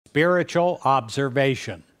spiritual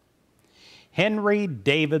observation. Henry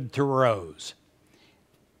David Thoreau's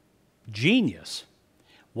genius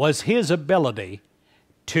was his ability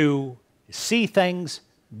to see things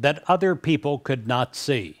that other people could not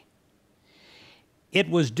see. It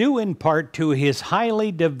was due in part to his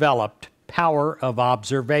highly developed power of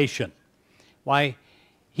observation. Why,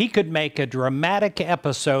 he could make a dramatic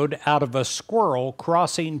episode out of a squirrel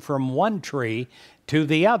crossing from one tree to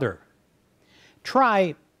the other.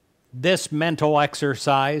 Try this mental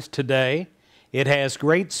exercise today. It has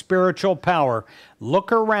great spiritual power.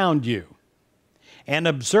 Look around you and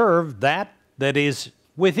observe that is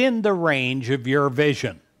within the range of your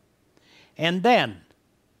vision. And then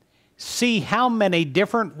see how many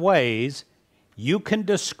different ways you can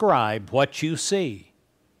describe what you see.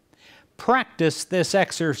 Practice this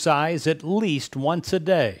exercise at least once a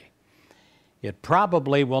day. It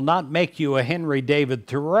probably will not make you a Henry David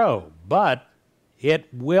Thoreau, but it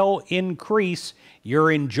will increase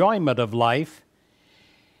your enjoyment of life.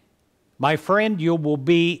 My friend, you will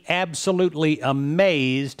be absolutely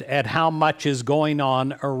amazed at how much is going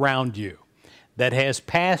on around you that has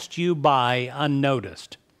passed you by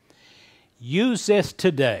unnoticed. Use this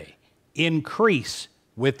today. Increase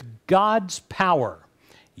with God's power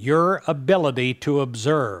your ability to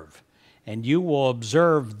observe, and you will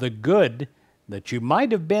observe the good that you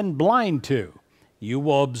might have been blind to. You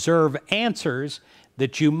will observe answers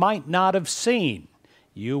that you might not have seen.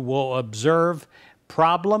 You will observe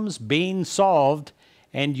problems being solved,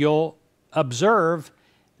 and you'll observe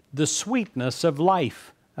the sweetness of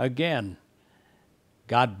life again.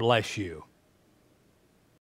 God bless you.